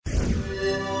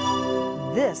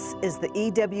This is the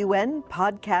EWN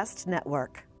Podcast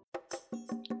Network.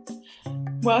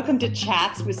 Welcome to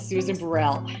Chats with Susan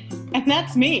Burrell. And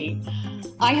that's me.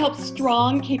 I help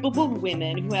strong, capable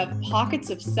women who have pockets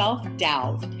of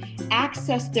self-doubt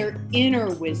access their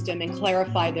inner wisdom and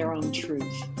clarify their own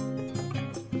truth.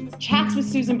 Chats with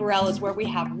Susan Burrell is where we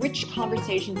have rich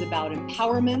conversations about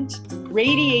empowerment,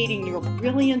 radiating your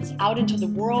brilliance out into the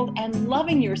world, and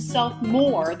loving yourself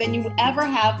more than you ever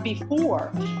have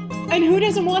before. And who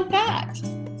doesn't want that?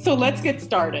 So let's get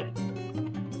started.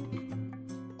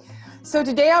 So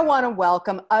today I want to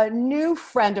welcome a new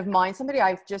friend of mine, somebody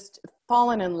I've just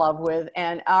fallen in love with,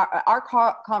 and our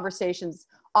conversations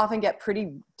often get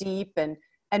pretty deep and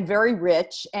very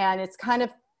rich, and it's kind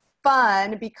of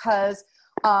fun because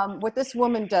what this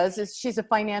woman does is she's a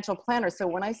financial planner. So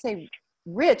when I say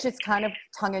rich, it's kind of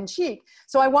tongue-in-cheek.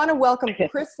 So I want to welcome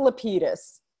Chris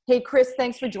Lapidus. Hey, Chris,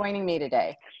 thanks for joining me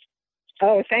today.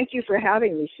 Oh, thank you for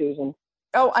having me, Susan.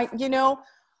 Oh,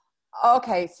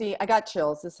 okay, see, I got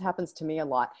chills. This happens to me a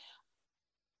lot.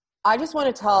 I just want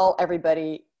to tell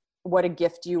everybody what a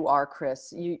gift you are,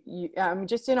 Chris.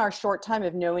 Just in our short time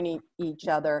of knowing each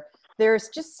other, there's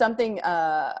just something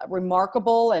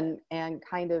remarkable and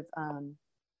kind of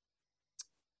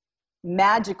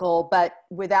magical, but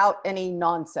without any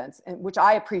nonsense, and which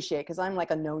I appreciate because I'm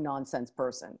like a no-nonsense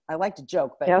person. I like to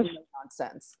joke, but yes. No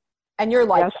nonsense. And you're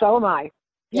like, yes, so am I.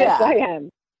 Yes, yeah. I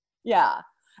am. Yeah.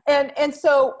 And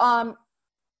so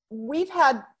we've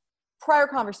had prior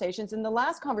conversations, and the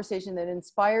last conversation that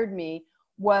inspired me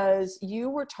was you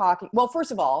were talking, well,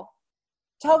 first of all,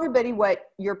 tell everybody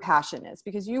what your passion is,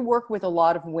 because you work with a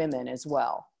lot of women as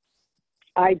well.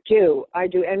 I do.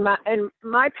 And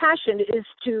my passion is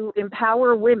to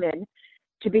empower women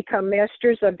to become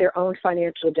masters of their own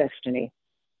financial destiny.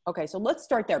 Okay, so let's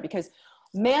start there, because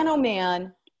man, oh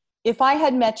man, if I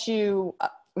had met you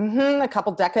a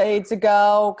couple decades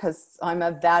ago, because I'm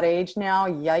of that age now,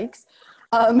 yikes.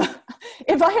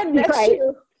 If I had met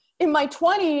you in my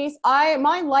 20s,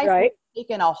 my life would have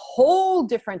taken a whole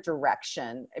different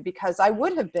direction, because I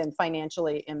would have been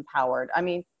financially empowered. I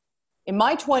mean, in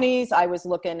my 20s, I was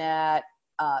looking at,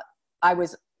 I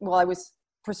was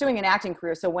pursuing an acting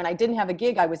career. So when I didn't have a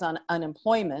gig, I was on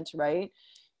unemployment, right?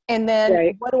 And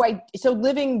then so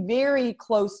living very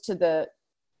close to the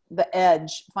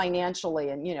edge financially,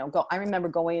 and I remember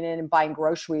going in and buying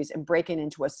groceries and breaking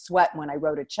into a sweat when I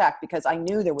wrote a check because I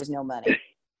knew there was no money.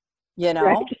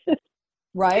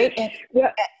 Right? And,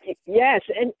 yes,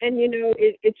 and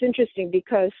it's interesting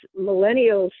because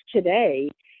millennials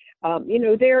today,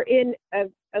 they're in a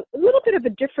little bit of a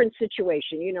different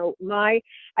situation.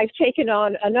 I've taken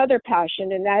on another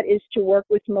passion, and that is to work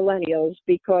with millennials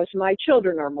because my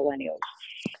children are millennials.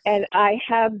 And I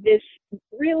have this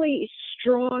really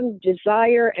strong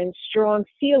desire and strong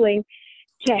feeling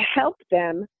to help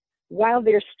them while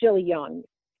they're still young.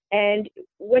 And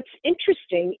what's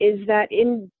interesting is that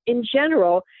in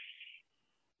general,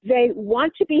 they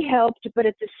want to be helped, but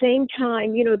at the same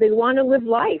time, they want to live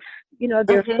life.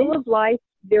 They're full of life,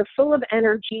 they're full of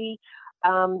energy,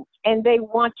 and they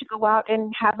want to go out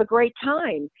and have a great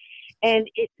time. And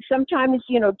sometimes,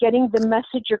 getting the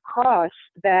message across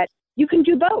that you can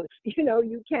do both.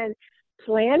 You can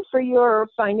plan for your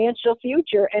financial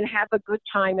future and have a good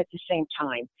time at the same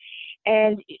time.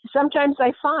 And sometimes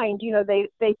I find,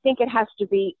 they think it has to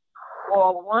be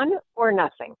all one or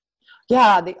nothing.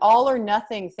 Yeah, the all or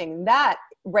nothing thing, that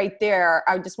right there,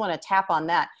 I just want to tap on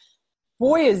that.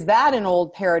 Boy, is that an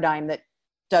old paradigm that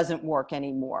doesn't work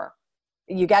anymore.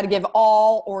 You got to give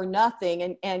all or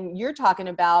nothing. And you're talking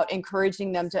about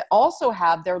encouraging them to also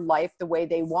have their life the way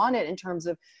they want it in terms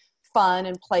of fun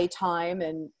and playtime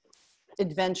and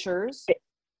adventures.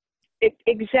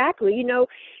 Exactly.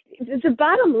 The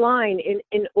bottom line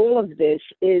in all of this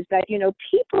is that,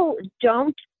 people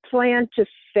don't plan to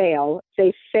fail.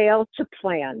 They fail to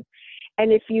plan.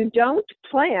 And if you don't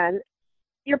plan,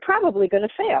 you're probably going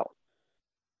to fail.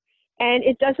 And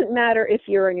it doesn't matter if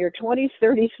you're in your 20s,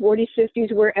 30s, 40s,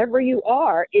 50s, wherever you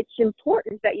are, it's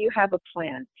important that you have a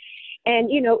plan. And,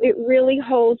 it really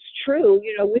holds true,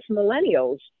 with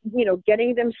millennials,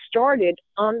 getting them started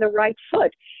on the right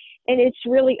foot. And it's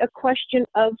really a question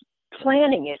of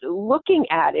planning it, looking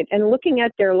at it, and looking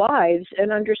at their lives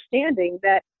and understanding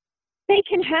that they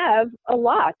can have a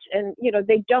lot and,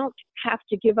 they don't have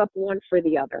to give up one for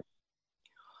the other.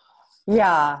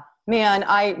 Yeah, man,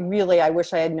 I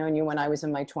wish I had known you when I was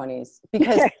in my 20s,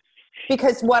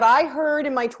 because what I heard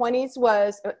in my 20s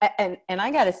was, and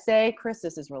I got to say, Chris,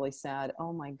 this is really sad.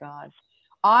 Oh my God.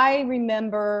 I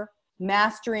remember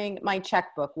mastering my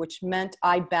checkbook, which meant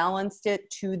I balanced it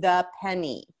to the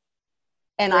penny.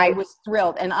 And I was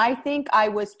thrilled. And I think I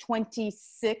was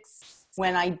 26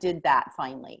 when I did that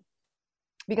finally.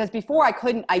 Because before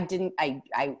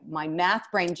my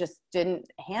math brain just didn't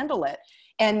handle it.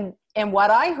 And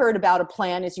what I heard about a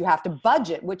plan is you have to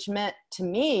budget, which meant to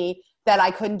me that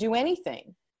I couldn't do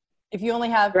anything. If you only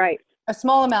have a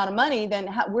small amount of money, then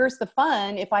where's the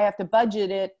fun if I have to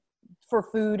budget it for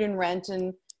food and rent?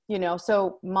 And,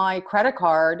 so my credit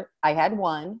card, I had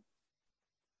one.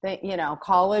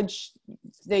 College,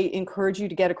 they encourage you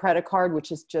to get a credit card,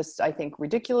 which is just, I think,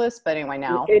 ridiculous. But anyway,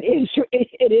 now it is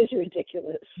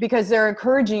ridiculous because they're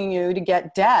encouraging you to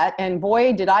get debt. And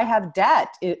boy, did I have debt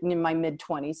in my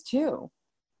mid-20s too.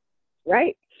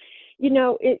 Right.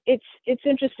 It's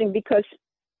interesting because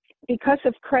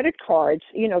of credit cards,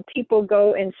 people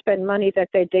go and spend money that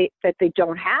they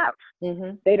don't have.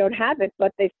 Mm-hmm. They don't have it,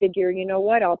 but they figure, you know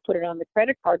what, I'll put it on the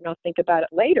credit card and I'll think about it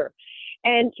later.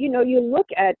 And,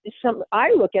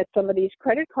 I look at some of these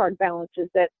credit card balances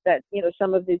that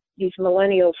some of these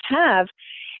millennials have.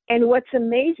 And what's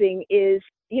amazing is,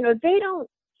 they don't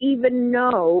even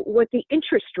know what the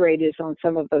interest rate is on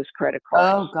some of those credit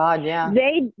cards. Oh God, yeah.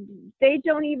 They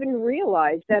don't even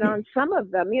realize that on some of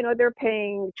them, they're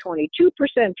paying 22%,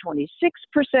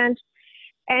 26%.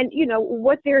 And,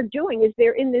 what they're doing is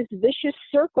they're in this vicious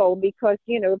circle because,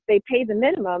 if they pay the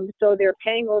minimum, so they're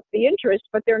paying off the interest,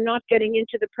 but they're not getting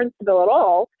into the principal at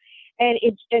all. And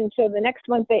so the next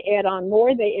month they add on more,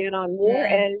 and,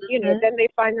 then they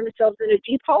find themselves in a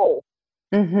deep hole.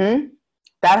 Mm-hmm.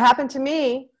 That happened to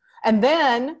me. And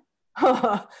then,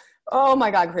 oh my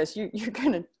God, Chris,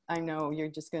 I know you're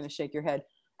just going to shake your head.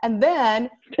 And then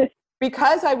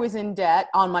because I was in debt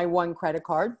on my one credit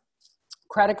card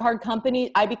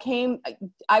company,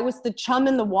 I was the chum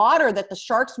in the water that the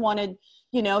sharks wanted,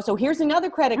 so here's another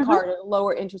credit card at a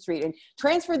lower interest rate and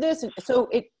transfer this. And so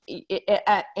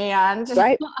and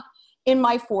right. In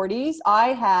my 40s, I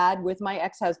had, with my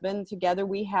ex-husband together,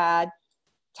 we had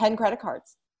 10 credit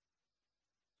cards.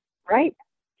 Right.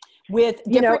 With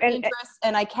different interests.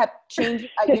 And I kept changing,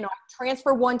 I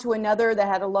transfer one to another that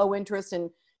had a low interest, and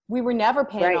we were never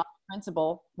paying off the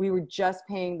principal. We were just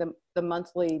paying the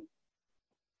monthly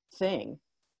thing.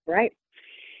 Right.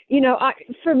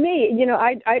 For me,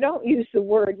 I don't use the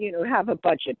word, have a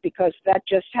budget, because that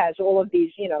just has all of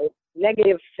these,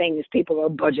 negative things. People go,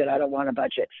 budget, I don't want a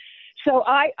budget. So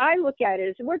I look at it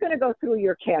as, we're going to go through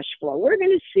your cash flow. We're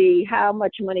going to see how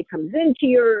much money comes into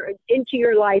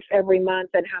your life every month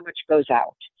and how much goes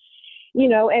out.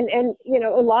 And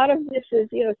a lot of this is,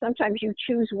 sometimes you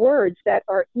choose words that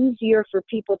are easier for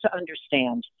people to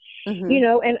understand.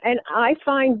 Mm-hmm. And I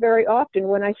find very often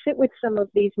when I sit with some of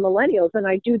these millennials and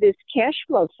I do this cash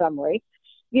flow summary,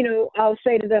 I'll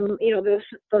say to them,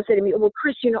 they'll say to me, well,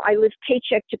 Chris, I live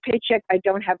paycheck to paycheck. I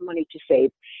don't have money to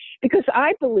save. Because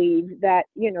I believe that,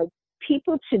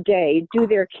 people today do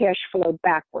their cash flow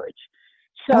backwards.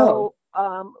 So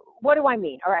what do I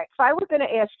mean? All right. If I were going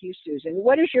to ask you, Susan,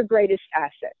 what is your greatest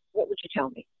asset? What would you tell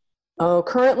me? Oh,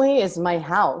 currently is my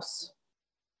house.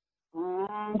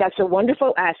 That's a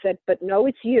wonderful asset, but no,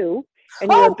 it's you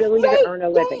and your ability to earn a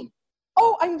living.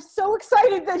 Oh, I'm so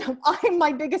excited that I'm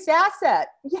my biggest asset.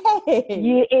 Yay.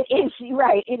 It is,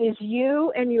 right. It is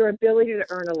you and your ability to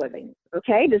earn a living.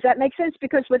 Okay. Does that make sense?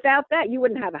 Because without that, you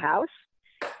wouldn't have a house.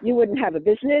 You wouldn't have a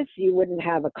business. You wouldn't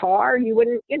have a car. You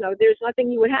wouldn't, there's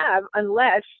nothing you would have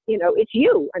unless, it's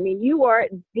you. I mean, you are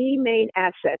the main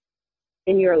asset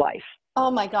in your life.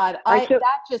 Oh my God.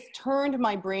 That just turned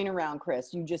my brain around,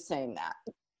 Chris, you just saying that.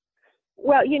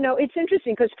 Well, it's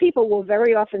interesting because people will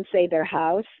very often say their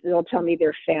house. They'll tell me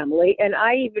their family. And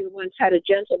I even once had a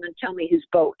gentleman tell me his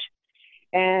boat.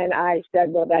 And I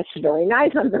said, well, that's very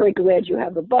nice. I'm very glad you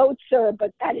have a boat, sir,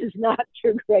 but that is not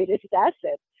your greatest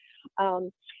asset.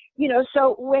 So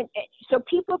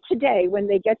people today, when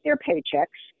they get their paychecks,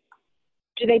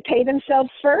 do they pay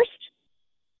themselves first?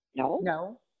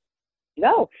 No.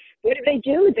 What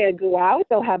do? They'll go out,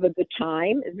 they'll have a good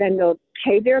time, then they'll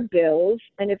pay their bills,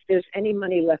 and if there's any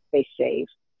money left, they save.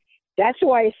 That's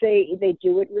why I say they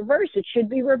do it reverse. It should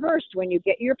be reversed. When you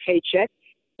get your paycheck,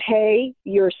 pay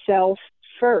yourself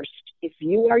first. If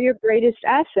you are your greatest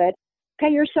asset, pay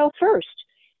yourself first.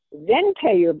 Then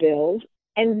pay your bills,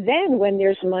 and then when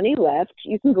there's money left,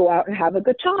 you can go out and have a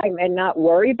good time and not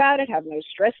worry about it, have no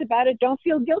stress about it, don't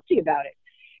feel guilty about it.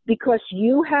 Because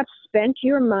you have spent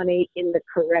your money in the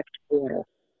correct order.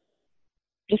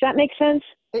 Does that make sense?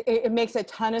 It makes a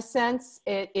ton of sense.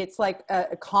 It's like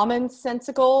a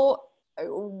commonsensical,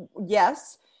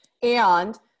 yes.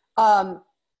 And how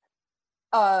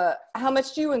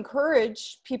much do you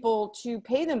encourage people to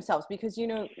pay themselves? Because,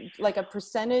 like a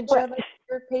percentage of it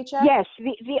your paycheck? Yes,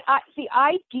 the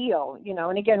ideal,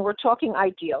 and again, we're talking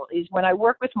ideal, is when I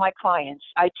work with my clients,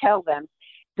 I tell them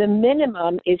the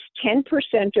minimum is 10%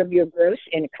 of your gross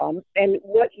income, and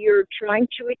what you're trying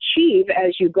to achieve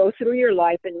as you go through your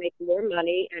life and make more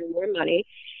money and more money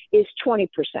is 20%.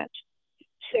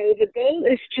 So the goal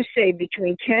is to save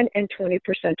between 10 and 20%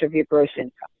 of your gross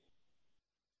income.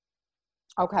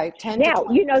 Okay, 10 now, to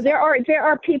 20%. there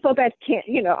are people that can't,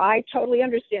 I totally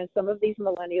understand some of these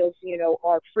millennials,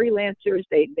 are freelancers.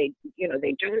 They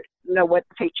don't know what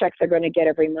paychecks they're going to get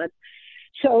every month.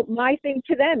 So my thing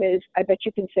to them is, I bet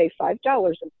you can save $5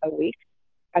 a week.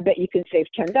 I bet you can save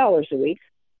 $10 a week.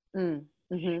 Mm-hmm.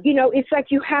 It's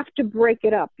like you have to break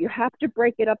it up. You have to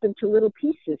break it up into little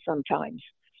pieces sometimes,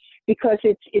 because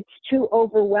it's too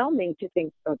overwhelming to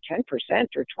think, 10%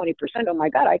 or 20%. Oh my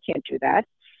God, I can't do that.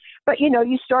 But,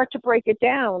 you start to break it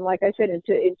down, like I said,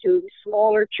 into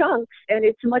smaller chunks, and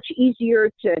it's much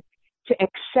easier to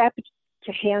accept,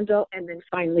 to handle, and then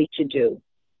finally to do.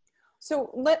 So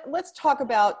let's talk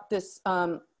about this,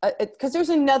 because there's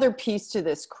another piece to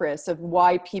this, Chris, of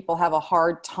why people have a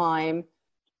hard time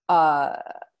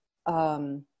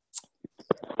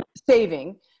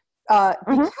saving,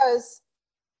 because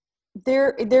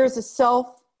there's a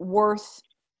self-worth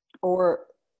or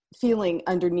feeling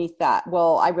underneath that.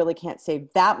 Well, I really can't save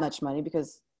that much money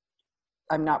because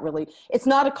I'm not really, it's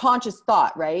not a conscious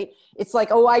thought, right? It's like,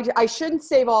 I shouldn't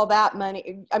save all that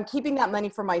money. I'm keeping that money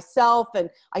for myself. And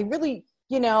I really,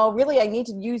 I need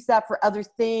to use that for other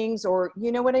things, or,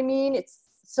 you know what I mean?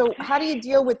 So how do you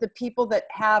deal with the people that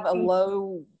have a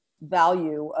low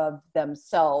value of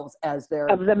themselves as their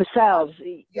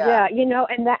Yeah.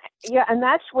 And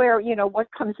that's where, what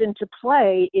comes into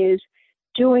play is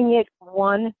doing it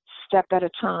one step at a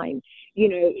time,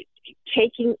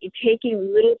 taking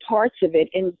little parts of it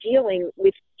and dealing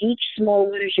with each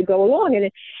small one as you go along. And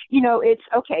it's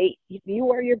okay. If you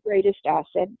are your greatest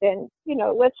asset, then,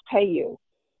 let's pay you.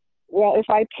 Well, if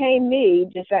I pay me,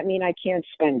 does that mean I can't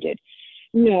spend it?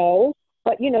 No.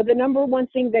 But, the number one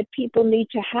thing that people need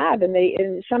to have,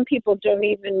 and some people don't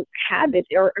even have it,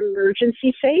 are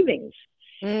emergency savings.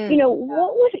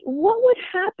 What would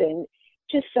happen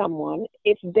to someone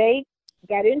if they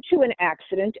got into an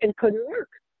accident and couldn't work?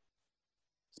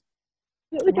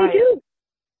 What would they do?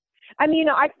 I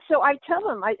tell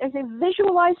them, I say,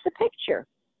 visualize the picture.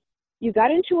 You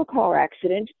got into a car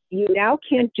accident. You now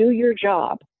can't do your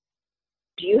job.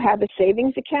 Do you have a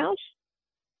savings account?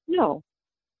 No.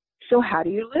 So how do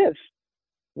you live?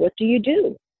 What do you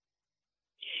do?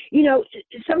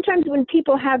 Sometimes when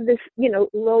people have this,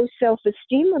 low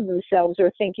self-esteem of themselves,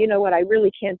 or think, I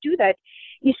really can't do that,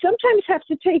 you sometimes have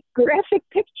to take graphic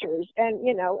pictures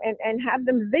and have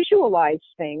them visualize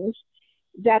things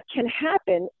that can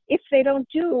happen if they don't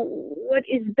do what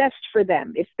is best for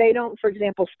them. If they don't, for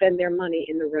example, spend their money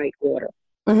in the right order.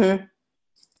 Mm-hmm.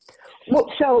 Well,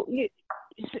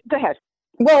 go ahead.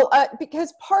 Well,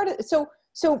 because part of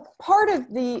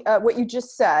the what you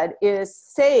just said is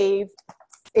save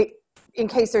it in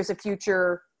case there's a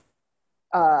future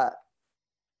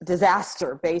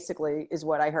disaster, basically, is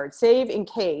what I heard. Save in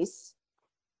case,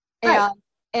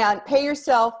 and pay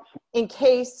yourself in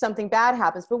case something bad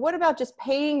happens. But what about just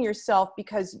paying yourself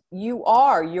because you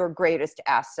are your greatest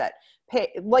asset?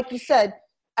 Like you said,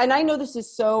 and I know this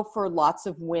is so for lots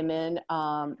of women,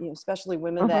 especially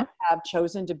women that have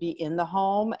chosen to be in the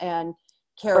home and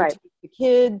care to the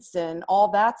kids and all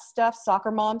that stuff,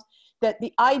 soccer moms, that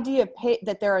the idea of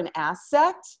that they're an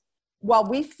asset, while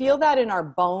we feel that in our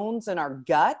bones and our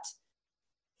gut,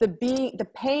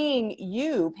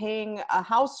 paying a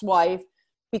housewife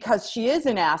because she is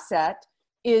an asset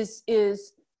is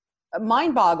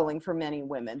mind-boggling for many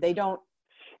women. They don't,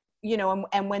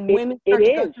 and when women start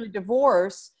to go through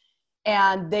divorce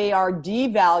and they are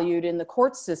devalued in the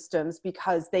court systems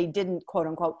because they didn't, quote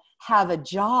unquote, have a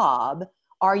job.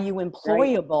 Are you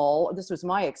employable? Right. This was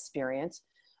my experience.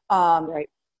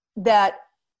 That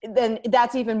then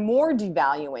that's even more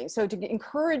devaluing. So to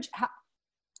encourage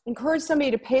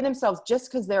somebody to pay themselves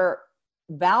just because they're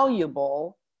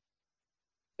valuable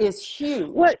is huge.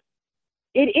 Well,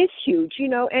 it is huge,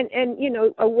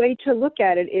 and a way to look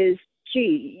at it is,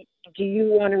 gee, do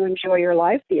you want to enjoy your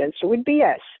life? The answer would be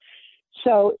yes.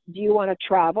 So do you want to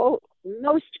travel?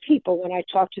 Most people, when I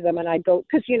talk to them and I go,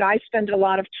 because, I spend a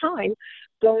lot of time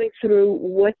going through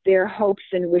what their hopes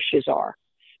and wishes are.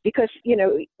 Because,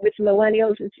 with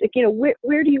millennials, it's like,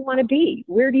 where do you want to be?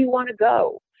 Where do you want to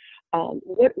go?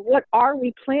 What are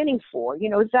we planning for?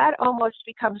 That almost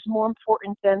becomes more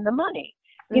important than the money.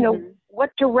 What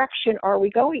direction are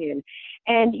we going in?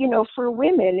 And, for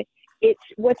women, it's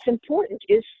what's important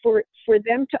is for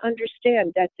them to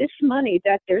understand that this money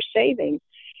that they're saving,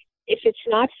 if it's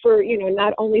not for,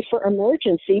 not only for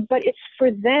emergency, but it's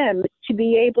for them to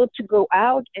be able to go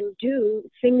out and do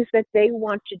things that they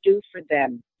want to do for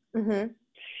them. Mm-hmm.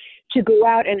 To go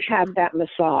out and have that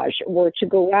massage, or to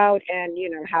go out and,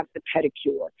 have the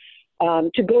pedicure,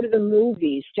 to go to the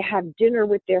movies, to have dinner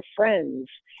with their friends.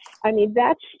 I mean,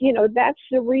 that's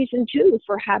the reason too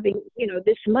for having,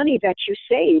 this money that you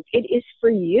save. It is for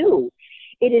you.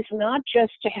 It is not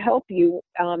just to help you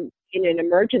in an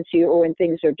emergency or when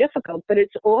things are difficult, but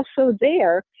it's also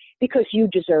there because you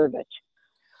deserve it.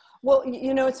 Well,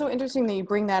 it's so interesting that you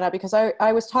bring that up, because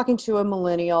I was talking to a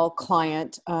millennial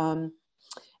client,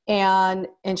 and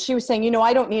she was saying,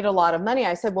 I don't need a lot of money.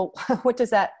 I said, well, what does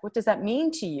that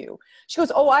mean to you? She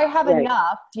goes, oh, I have Right.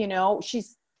 enough.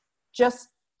 She's just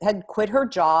had quit her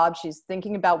job. She's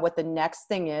thinking about what the next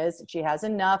thing is. She has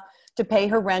enough to pay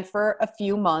her rent for a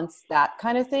few months, that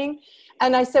kind of thing.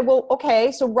 And I said, well,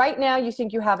 okay, so right now you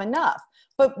think you have enough,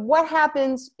 but what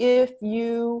happens if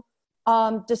you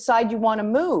decide you want to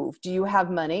move? Do you have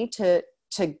money to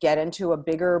get into a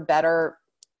bigger, better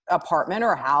apartment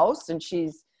or house? And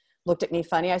she's looked at me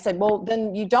funny. I said, well,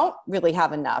 then you don't really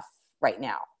have enough right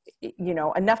now,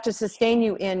 enough to sustain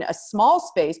you in a small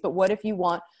space. But what if you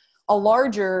want a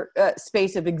larger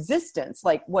space of existence?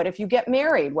 Like, what if you get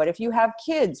married? What if you have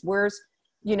kids? You're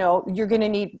going to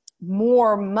need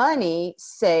more money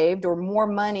saved, or more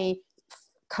money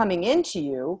coming into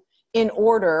you, in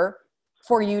order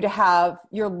for you to have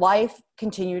your life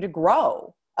continue to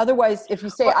grow. Otherwise, if you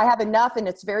say, I have enough and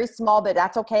it's very small, but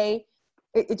that's okay,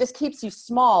 it just keeps you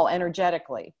small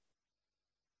energetically.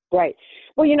 Right.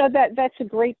 Well, that's a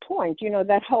great point.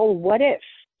 That whole what if.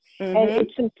 Mm-hmm. And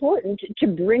it's important to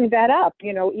bring that up,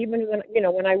 even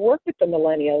when I work with the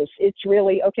millennials, it's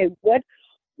really, okay, what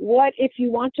if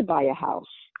you want to buy a house?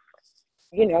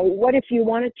 What if you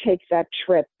want to take that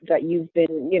trip that you've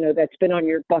been, that's been on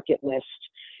your bucket list?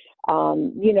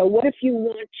 What if you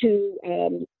want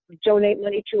to donate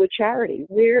money to a charity?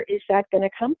 Where is that going to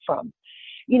come from?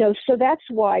 So that's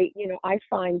why, I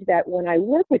find that when I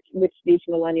work with these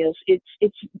millennials,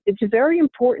 it's very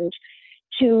important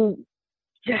to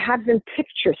have them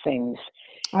picture things.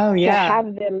 Oh, yeah. To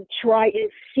have them try and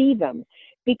see them,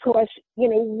 because,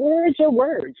 words are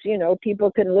words.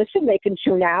 People can listen, they can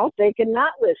tune out, they can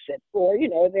not listen, or,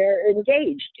 they're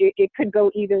engaged. It could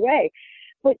go either way.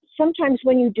 But sometimes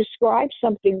when you describe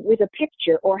something with a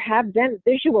picture, or have them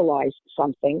visualize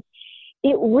something,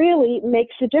 it really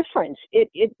makes a difference. It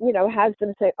has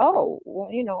them say, oh, well,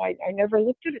 I never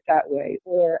looked at it that way,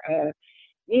 or,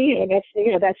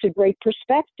 that's a great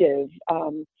perspective.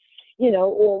 Or,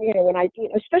 when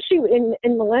especially in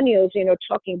millennials,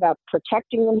 talking about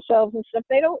protecting themselves and stuff,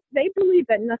 they believe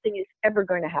that nothing is ever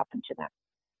going to happen to them.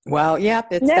 Well, yeah,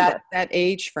 it's Never. that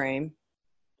age frame.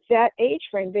 That age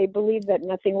frame, they believe that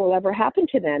nothing will ever happen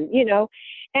to them,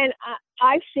 and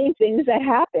I've seen things that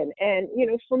happen. And,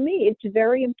 for me, it's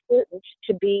very important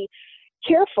to be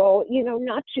careful,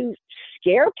 not to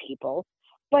scare people,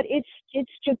 but it's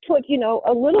to put,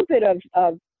 a little bit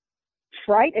of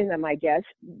fright in them, I guess,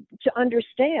 to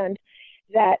understand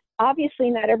that obviously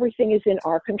not everything is in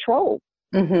our control.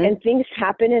 Mm-hmm. And things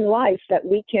happen in life that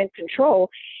we can't control.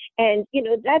 And,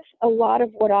 that's a lot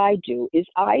of what I do, is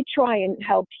I try and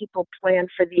help people plan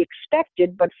for the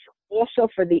expected, but also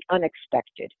for the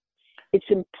unexpected. It's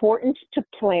important to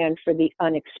plan for the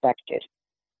unexpected.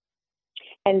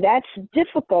 And that's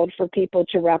difficult for people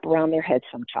to wrap around their head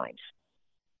sometimes.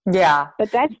 Yeah.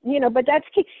 But that's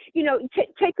key.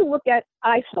 Take a look at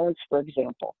iPhones, for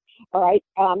example. All right.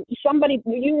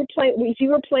 When you were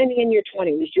planning in your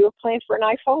 20s, you were planning for an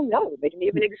iPhone? No, they didn't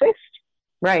even exist.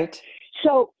 Right.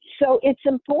 So it's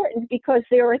important, because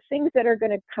there are things that are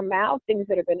going to come out, things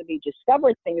that are going to be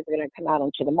discovered, things that are going to come out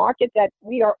onto the market that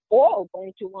we are all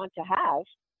going to want to have.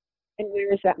 And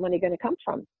where is that money going to come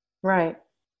from? Right.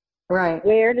 Right.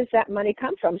 Where does that money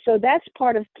come from? So that's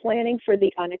part of planning for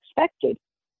the unexpected.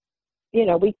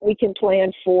 We can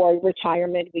plan for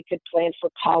retirement. We could plan for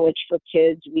college for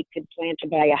kids. We could plan to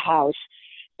buy a house.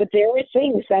 But there are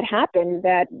things that happen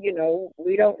that,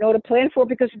 we don't know to plan for,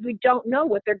 because we don't know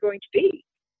what they're going to be.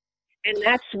 And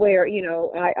that's where,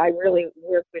 I really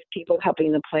work with people,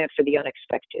 helping them plan for the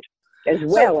unexpected as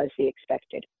well as the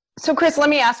expected. So, Chris, let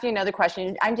me ask you another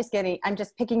question. I'm just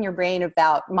picking your brain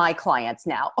about my clients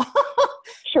now.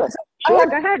 Sure. I have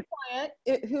Go ahead. A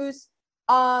client who's,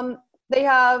 they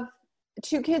have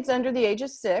 2 kids under the age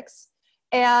of 6,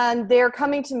 and they're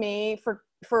coming to me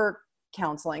for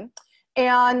counseling.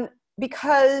 And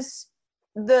because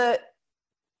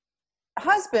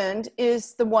husband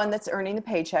is the one that's earning the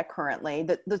paycheck currently,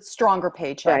 the stronger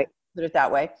paycheck, Right. put it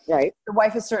that way. Right. The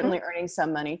wife is certainly earning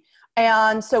some money.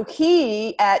 And so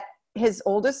his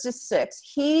oldest is 6.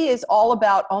 He is all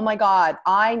about, oh my God,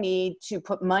 I need to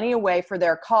put money away for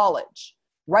their college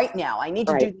right now. I need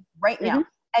to do this right now.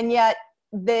 And yet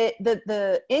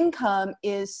the income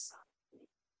is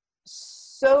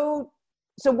so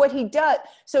what he does.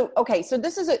 So, okay. So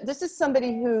this is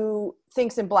somebody who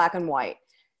thinks in black and white.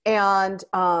 And,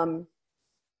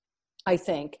 I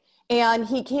think, and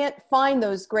he can't find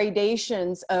those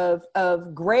gradations of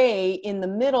gray in the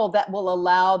middle that will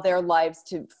allow their lives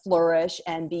to flourish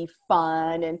and be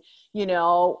fun. And,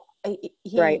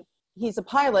 he's a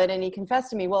pilot, and he confessed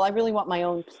to me, well, I really want my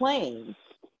own plane.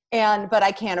 But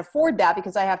I can't afford that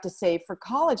because I have to save for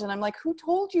college. And I'm like, who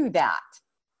told you that?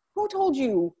 Who told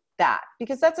you that?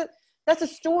 Because that's a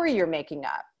story you're making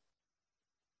up.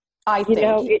 I think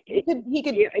he could.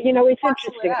 It's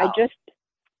interesting.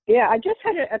 I just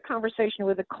had a conversation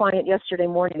with a client yesterday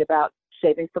morning about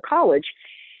saving for college,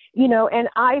 and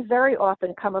I very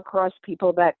often come across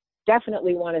people that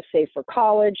definitely want to save for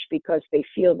college because they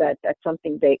feel that that's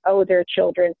something they owe their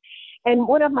children. And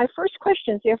one of my first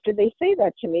questions after they say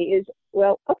that to me is,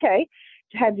 well, okay,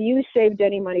 have you saved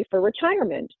any money for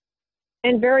retirement?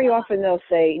 And very often they'll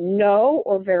say no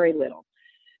or very little.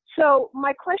 So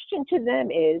my question to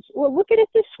them is, well, look at it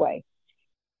this way.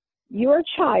 Your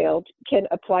child can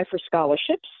apply for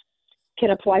scholarships,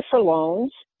 can apply for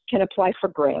loans, can apply for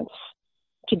grants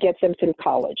to get them through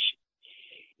college.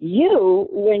 You,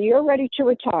 when you're ready to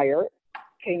retire,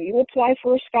 can you apply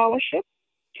for a scholarship?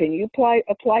 Can you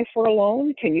apply for a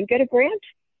loan? Can you get a grant?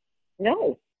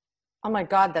 No. Oh my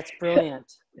God, that's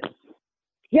brilliant.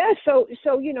 Yeah, so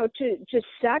to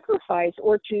sacrifice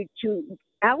or to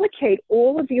allocate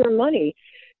all of your money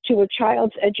to a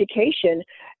child's education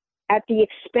at the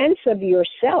expense of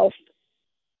yourself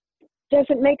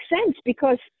doesn't make sense,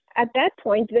 because at that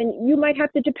point, then you might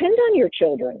have to depend on your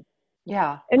children.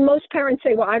 Yeah. And most parents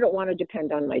say, well, I don't want to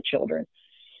depend on my children.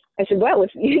 I said, well,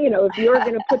 if you're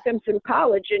going to put them through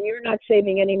college and you're not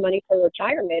saving any money for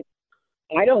retirement,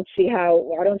 I don't see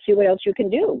what else you can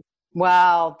do.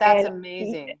 Wow, that's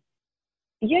amazing.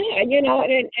 Yeah,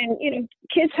 and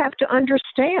kids have to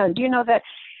understand, that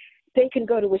they can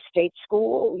go to a state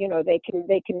school, they can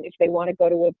if they want to go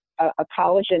to a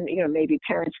college, and maybe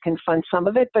parents can fund some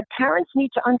of it, but parents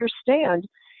need to understand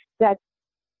that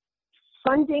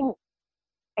funding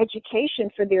education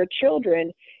for their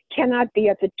children cannot be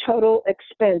at the total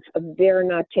expense of their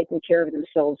not taking care of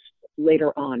themselves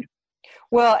later on.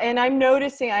 Well, and I'm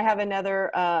noticing I have another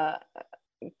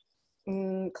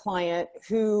client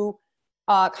who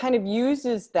kind of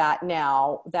uses that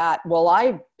now, that, well,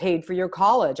 I paid for your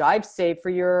college, I've saved for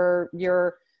your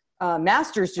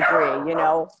master's degree,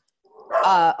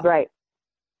 right.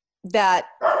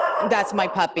 That's my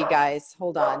puppy, guys.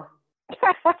 Hold on.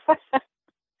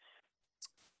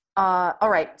 All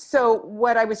right. So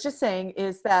what I was just saying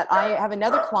is that I have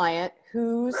another client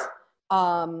who's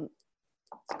kind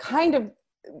of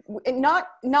not,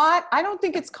 I don't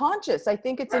think it's conscious. I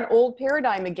think it's an old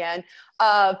paradigm again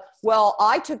of, well,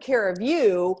 I took care of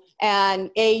you,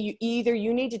 and either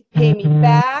you need to pay me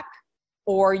back,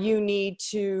 or you need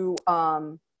to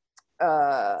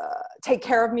take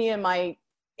care of me in my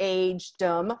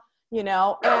agedom,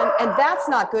 and that's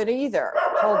not good either.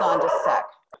 Hold on just a sec.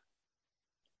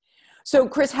 So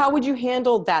Chris, how would you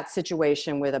handle that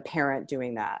situation with a parent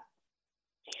doing that?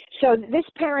 So this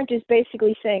parent is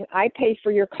basically saying, I paid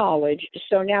for your college,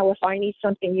 so now if I need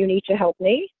something, you need to help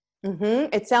me? Mm-hmm.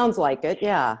 It sounds like it,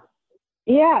 yeah.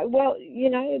 Yeah, well,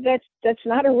 that's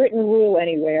not a written rule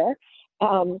anywhere.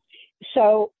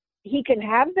 So he can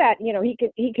have that,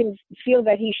 he can feel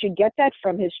that he should get that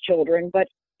from his children, but,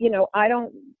 I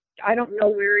don't know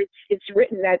where it's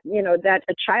written that, that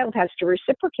a child has to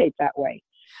reciprocate that way.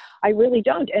 I really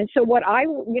don't. And so what I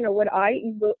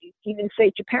will even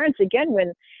say to parents, again,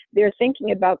 when they're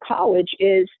thinking about college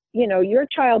is, your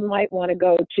child might want to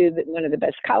go to one of the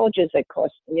best colleges that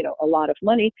cost, a lot of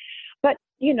money. But,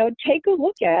 take a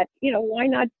look at, why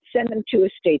not send them to a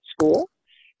state school,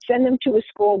 send them to a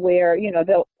school where,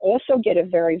 they'll also get a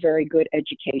very, very good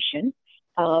education.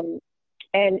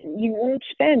 And you won't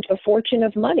spend a fortune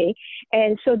of money.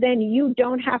 And so then you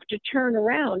don't have to turn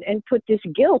around and put this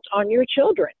guilt on your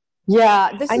children.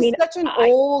 Yeah, this is such an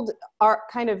old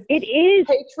kind of it is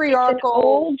patriarchal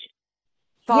old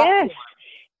thought. Yes.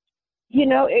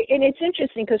 And it's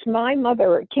interesting because my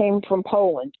mother came from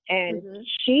Poland, and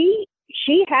she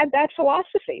had that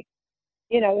philosophy.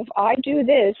 If I do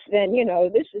this, then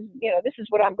this is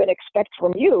what I'm going to expect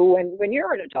from you when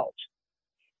you're an adult.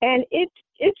 And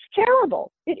it's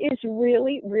terrible. It is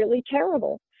really, really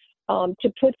terrible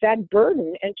to put that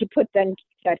burden and to put then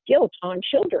that guilt on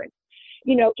children.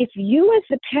 You know, if you as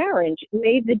a parent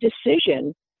made the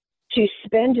decision to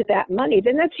spend that money,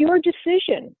 then that's your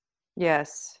decision.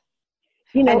 Yes.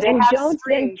 You know, and don't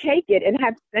strings. then take it and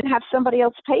have somebody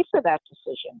else pay for that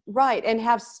decision. Right, and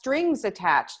have strings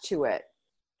attached to it.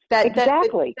 That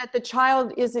Exactly. that the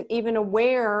child isn't even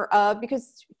aware of,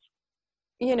 because,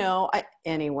 you know,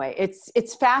 anyway,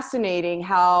 it's fascinating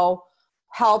how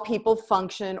people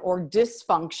function or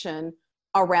dysfunction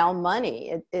around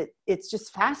money. It's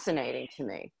just fascinating to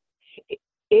me.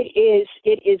 It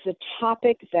is a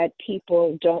topic that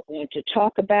people don't want to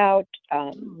talk about.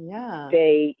 Yeah.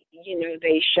 They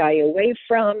shy away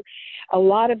from. A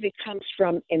lot of it comes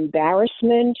from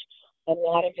embarrassment. A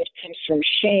lot of it comes from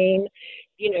shame,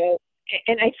 you know.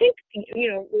 And I think,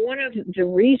 you know, one of the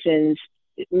reasons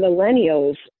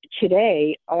millennials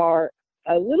today are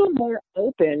a little more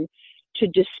open to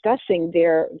discussing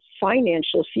their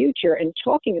financial future and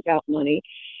talking about money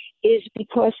is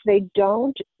because they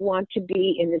don't want to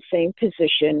be in the same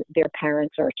position their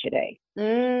parents are today.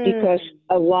 Because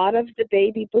a lot of the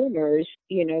baby boomers,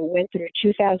 you know, went through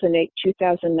 2008,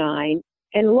 2009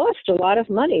 and lost a lot of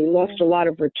money, lost a lot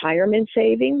of retirement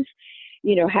savings,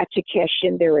 you know, had to cash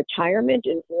in their retirement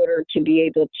in order to be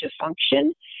able to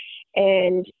function.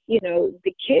 And, you know,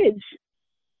 the kids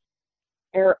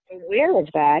are aware of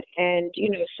that. And,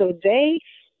 you know, so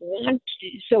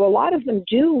so a lot of them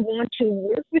do want to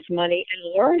work with money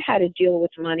and learn how to deal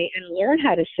with money and learn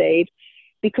how to save,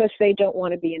 because they don't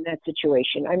want to be in that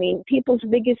situation. I mean, people's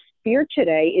biggest fear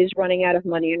today is running out of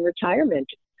money in retirement.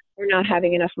 We're not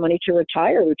having enough money to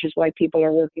retire, which is why people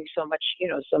are working so much, you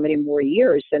know, so many more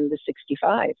years than the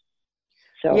 65.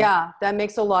 So yeah, that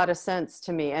makes a lot of sense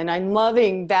to me. And I'm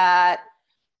loving that.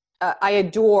 I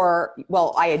adore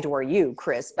you,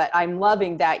 Chris, but I'm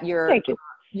loving that thank you.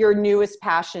 your newest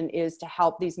passion is to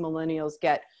help these millennials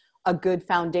get a good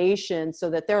foundation so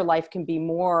that their life can be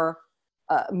more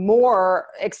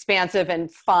expansive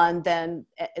and fun than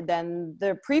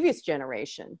the previous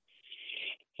generation.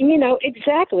 You know,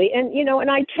 exactly. And, you know,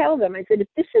 and I tell them, I said, if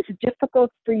this is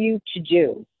difficult for you to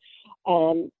do,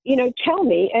 you know, tell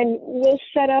me and we'll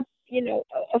set up, you know,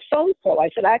 a phone call. I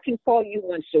said, I can call you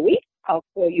once a week. I'll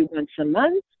call you once a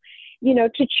month, you know,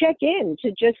 to check in, to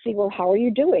just see, well, how are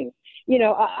you doing? You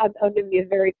know, I'll give you a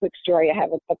very quick story. I have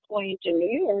a client in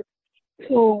New York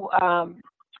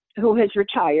who has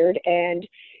retired and,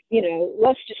 you know,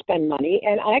 loves to spend money.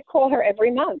 And I call her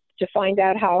every month to find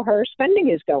out how her spending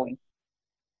is going.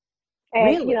 And,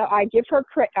 Really? you know, I give her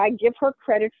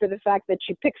credit for the fact that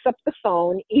she picks up the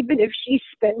phone, even if she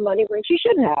spent money when she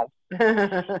shouldn't have.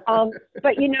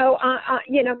 But, you know,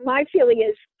 my feeling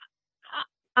is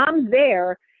I'm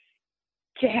there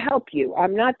to help you.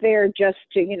 I'm not there just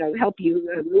to, you know, help you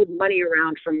move money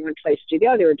around from one place to the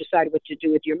other or decide what to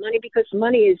do with your money, because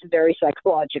money is very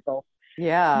psychological.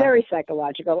 Yeah. Very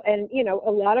psychological. And, you know,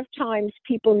 a lot of times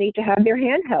people need to have their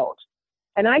hand held.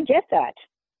 And I get that.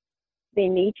 They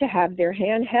need to have their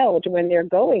hand held when they're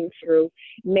going through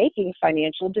making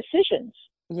financial decisions.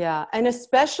 Yeah. And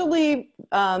especially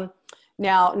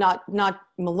now, not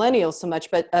millennials so much,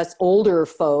 but us older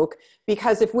folk,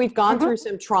 because if we've gone through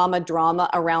some drama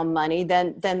around money,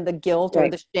 then the guilt or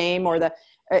the shame or the,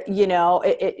 you know,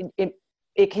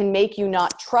 it can make you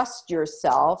not trust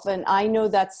yourself. And I know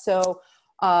that's so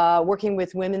working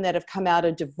with women that have come out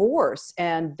of divorce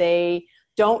and they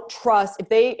don't trust,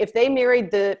 if they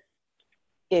married the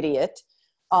idiot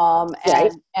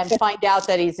and find out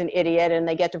that he's an idiot and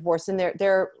they get divorced, and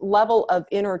their level of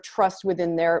inner trust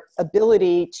within their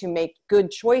ability to make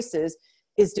good choices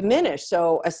is diminished.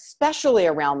 So especially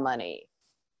around money,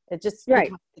 it just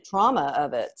becomes the trauma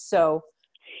of it. So,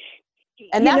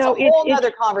 and that's a whole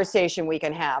other conversation we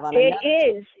can have.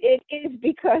 It is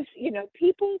because, you know,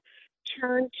 people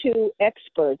turn to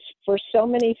experts for so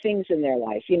many things in their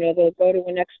life. You know, they'll go to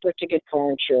an expert to get car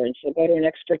insurance. They'll go to an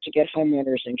expert to get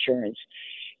homeowners insurance.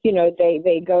 You know,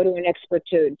 they go to an expert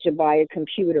to buy a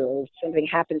computer or something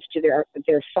happens to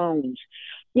their phones.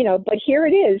 You know, but here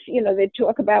it is, you know, they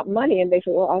talk about money and they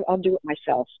say, well, I'll do it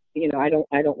myself. You know, I don't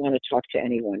want to talk to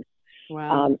anyone.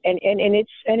 Wow. And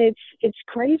it's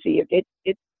crazy.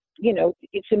 It you know,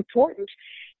 it's important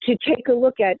to take a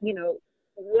look at, you know,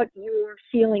 what your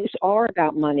feelings are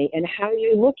about money and how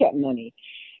you look at money.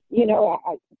 You know,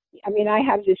 I mean, I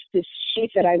have this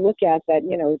sheet that I look at that,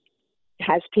 you know,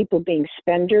 has people being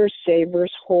spenders,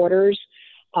 savers, hoarders,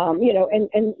 you know,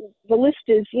 and the list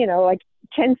is, you know, like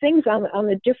 10 things on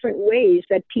the different ways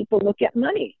that people look at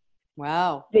money.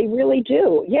 Wow. They really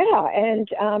do. Yeah. And,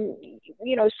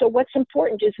 so what's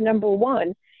important is, number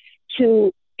one,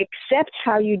 to accept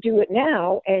how you do it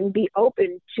now and be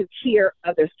open to hear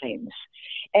other things.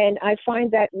 And I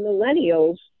find that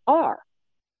millennials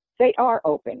they are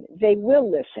open. They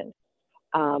will listen.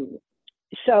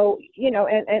 So,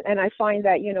 and I find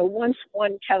that, once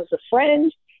one tells a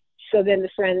friend, so then the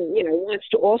friend, wants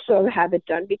to also have it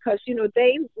done because,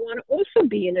 they want to also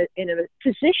be in a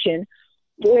position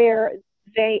where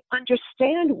they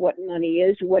understand what money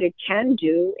is, what it can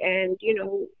do, and,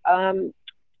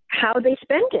 how they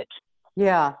spend it.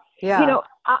 Yeah. Yeah.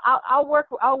 I'll work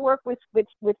with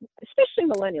especially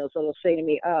millennials that'll say to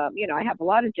me, I have a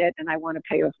lot of debt and I want to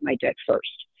pay off my debt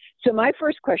first. So my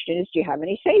first question is, do you have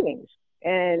any savings?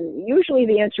 And usually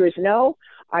the answer is no,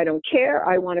 I don't care.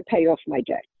 I want to pay off my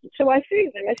debt. So I say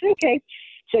to them, okay,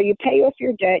 so you pay off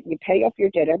your debt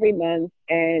every month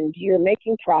and you're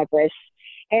making progress.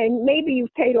 And maybe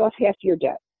you've paid off half your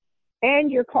debt and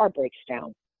your car breaks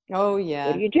down. Oh, yeah.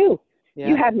 What do you do? Yeah.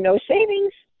 You have no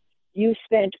savings. You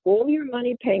spent all your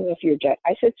money paying off your debt.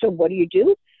 I said, so what do you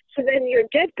do? So then your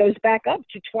debt goes back up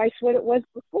to twice what it was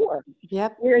before.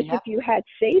 Yep. Whereas if you had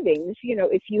savings,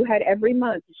 if you had every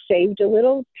month saved a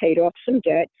little, paid off some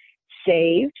debt,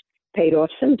 paid off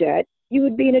some debt, you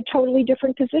would be in a totally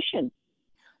different position.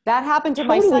 That happened to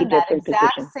my son. That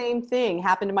exact same thing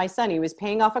happened to my son. He was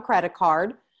paying off a credit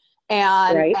card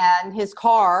and his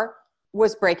car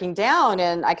was breaking down.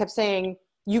 And I kept saying,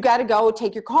 you got to go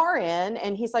take your car in.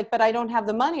 And he's like, but I don't have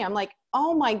the money. I'm like,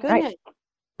 oh my goodness. Right.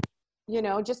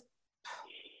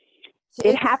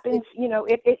 It happens,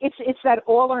 it's that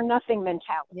all or nothing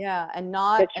mentality. Yeah.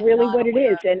 That's really what it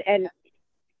is. And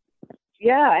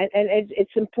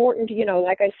it's important,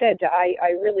 like I said,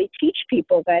 I really teach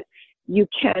people that you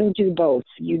can do both.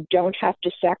 You don't have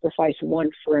to sacrifice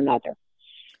one for another.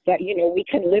 That, we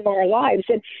can live our lives.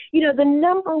 And, the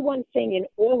number one thing in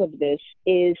all of this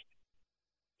is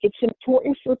it's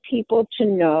important for people to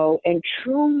know and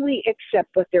truly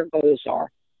accept what their goals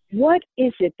are. What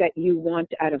is it that you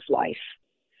want out of life?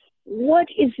 What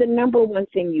is the number one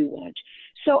thing you want?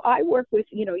 So I work with,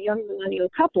 young millennial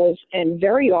couples, and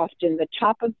very often the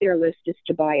top of their list is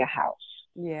to buy a house.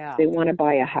 Yeah. They want to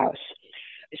buy a house.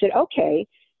 I said, okay,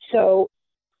 so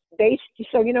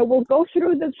we'll go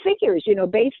through the figures,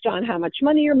 based on how much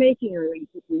money you're making, or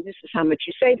this is how much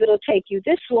you save. It'll take you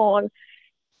this long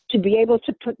to be able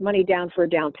to put money down for a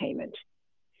down payment.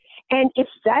 And if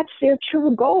that's their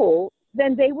true goal,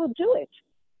 then they will do it.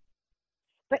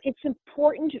 But it's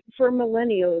important for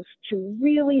millennials to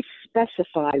really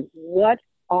specify, what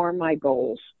are my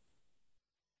goals?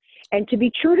 And to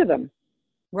be true to them.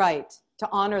 Right. To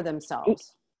honor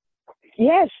themselves.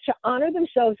 Yes, to honor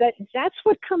themselves. That's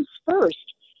what comes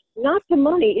first, not the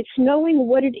money. It's knowing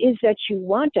what it is that you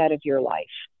want out of your life.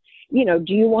 Do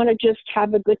you want to just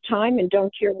have a good time and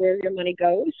don't care where your money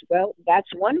goes? Well, that's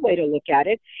one way to look at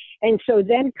it. And so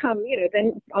then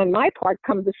then on my part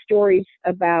come the stories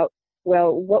about,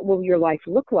 well, what will your life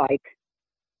look like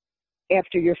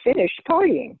after you're finished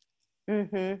partying?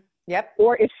 Mm-hmm. Yep.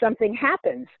 Or if something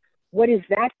happens, what is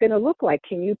that going to look like?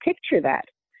 Can you picture that?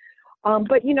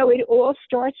 But, it all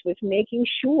starts with making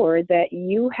sure that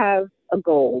you have a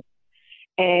goal,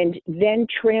 and then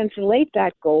translate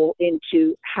that goal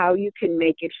into how you can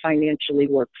make it financially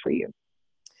work for you.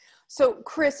 So,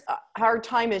 Chris, our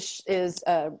time is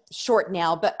short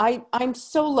now, but I'm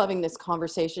so loving this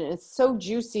conversation. It's so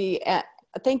juicy. And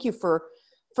thank you for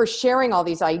sharing all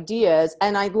these ideas.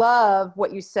 And I love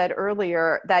what you said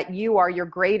earlier, that you are your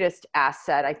greatest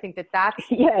asset. I think that's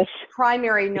yes.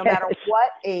 primary, no matter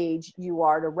what age you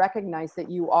are, to recognize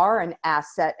that you are an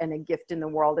asset and a gift in the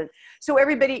world. And so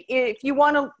everybody, if you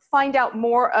want to find out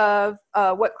more of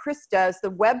what Chris does,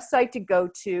 the website to go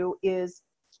to is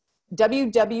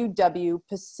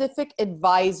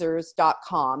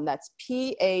www.pacificadvisors.com. That's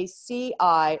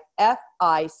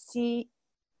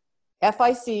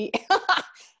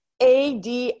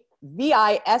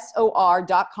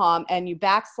PACIFICADVISOR.com, and you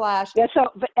backslash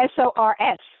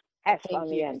SORS on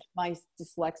the end. My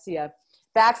dyslexia.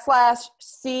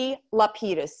 /C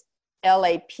Lapidus,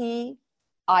 LAPIDUS.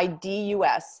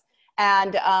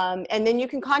 And then you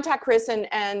can contact Chris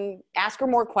and ask her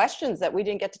more questions that we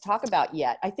didn't get to talk about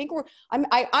yet. I think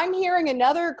I'm hearing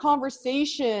another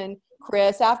conversation,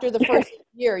 Chris, after the first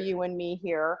year, you and me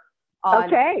here.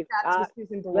 Okay.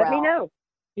 Susan Let me know.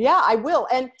 Yeah, I will.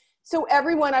 And so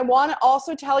everyone, I want to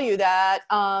also tell you that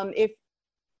if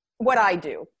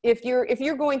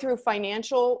you're going through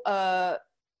financial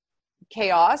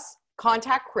chaos,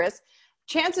 contact Chris.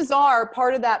 Chances are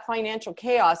part of that financial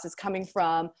chaos is coming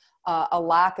from a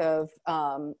lack of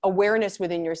awareness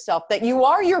within yourself that you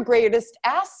are your greatest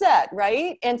asset,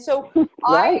 right? And so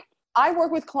Right. I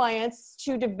work with clients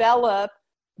to develop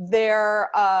their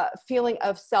feeling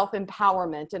of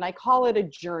self-empowerment. And I call it a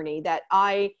journey that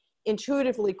I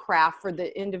intuitively craft for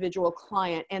the individual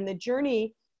client. And the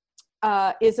journey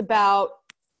is about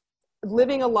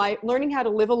living a life, learning how to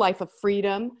live a life of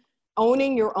freedom,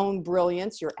 owning your own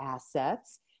brilliance, your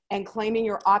assets, and claiming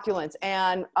your opulence.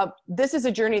 And this is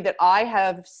a journey that I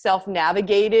have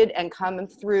self-navigated and come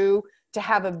through to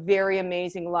have a very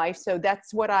amazing life. So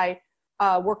that's what I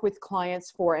work with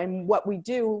clients for. And what we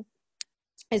do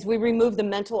is we remove the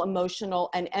mental, emotional,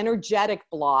 and energetic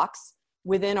blocks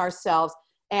within ourselves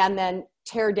and then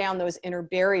tear down those inner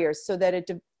barriers so that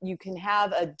you can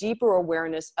have a deeper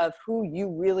awareness of who you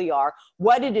really are,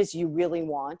 what it is you really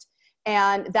want.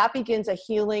 And that begins a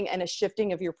healing and a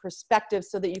shifting of your perspective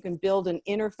so that you can build an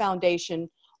inner foundation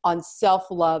on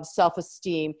self-love,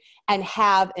 self-esteem, and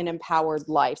have an empowered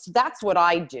life. So that's what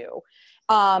I do.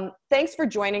 Thanks for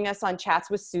joining us on Chats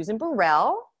with Susan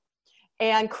Burrell.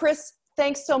 And Chris,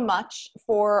 thanks so much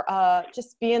for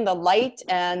just being the light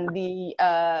and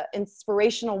the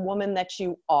inspirational woman that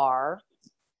you are.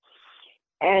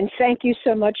 And thank you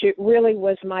so much. It really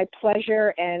was my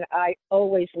pleasure, and I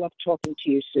always love talking to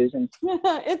you, Susan.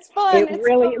 It's fun.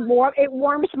 It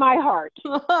warms my heart.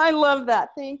 I love that.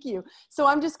 Thank you. So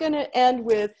I'm just going to end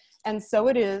with, and so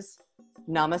it is,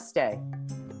 namaste.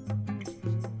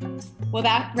 Well,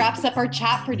 that wraps up our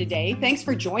chat for today. Thanks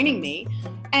for joining me.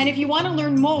 And if you want to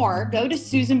learn more, go to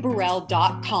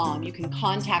susanburrell.com. You can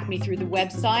contact me through the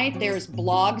website. There's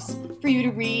blogs for you to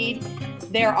read.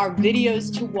 There are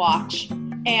videos to watch.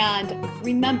 And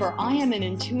remember, I am an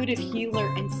intuitive healer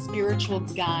and spiritual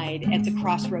guide at the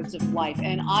crossroads of life.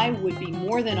 And I would be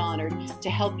more than honored to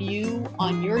help you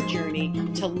on your journey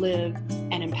to live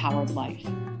an empowered life.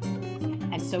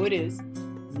 And so it is.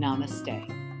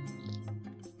 Namaste.